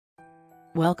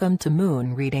Welcome to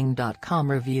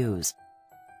moonreading.com reviews.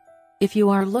 If you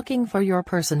are looking for your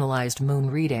personalized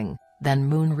moon reading, then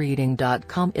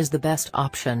moonreading.com is the best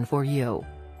option for you.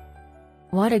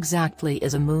 What exactly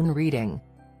is a moon reading?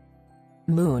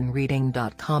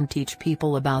 Moonreading.com teach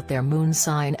people about their moon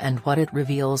sign and what it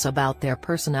reveals about their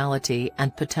personality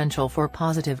and potential for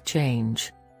positive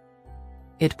change.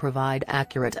 It provide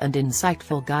accurate and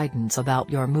insightful guidance about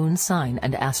your moon sign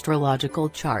and astrological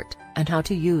chart, and how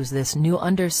to use this new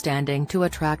understanding to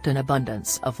attract an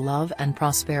abundance of love and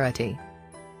prosperity.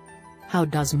 How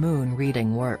does moon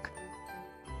reading work?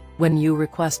 When you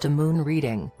request a moon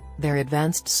reading, their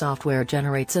advanced software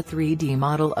generates a 3D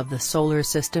model of the solar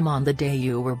system on the day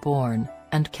you were born,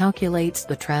 and calculates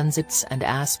the transits and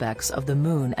aspects of the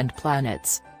moon and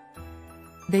planets.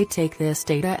 They take this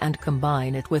data and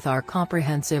combine it with our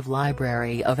comprehensive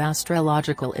library of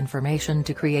astrological information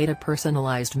to create a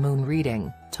personalized moon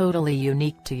reading, totally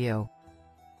unique to you.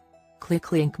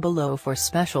 Click link below for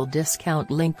special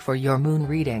discount link for your moon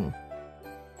reading.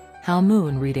 How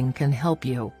moon reading can help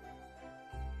you.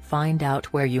 Find out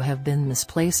where you have been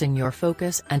misplacing your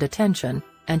focus and attention,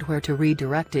 and where to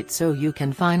redirect it so you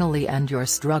can finally end your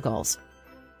struggles.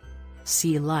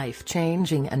 See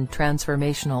life-changing and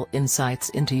transformational insights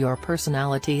into your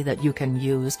personality that you can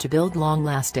use to build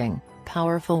long-lasting,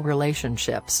 powerful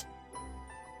relationships.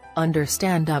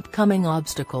 Understand upcoming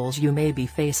obstacles you may be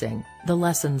facing, the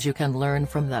lessons you can learn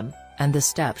from them, and the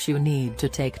steps you need to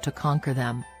take to conquer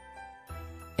them.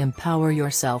 Empower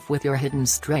yourself with your hidden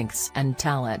strengths and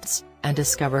talents, and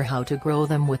discover how to grow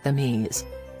them with ease.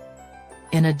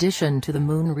 In addition to the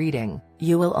moon reading,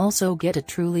 you will also get a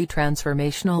truly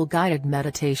transformational guided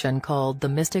meditation called the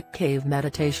Mystic Cave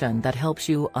Meditation that helps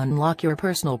you unlock your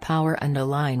personal power and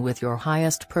align with your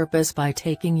highest purpose by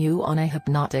taking you on a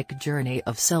hypnotic journey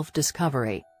of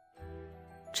self-discovery.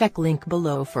 Check link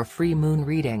below for free moon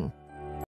reading.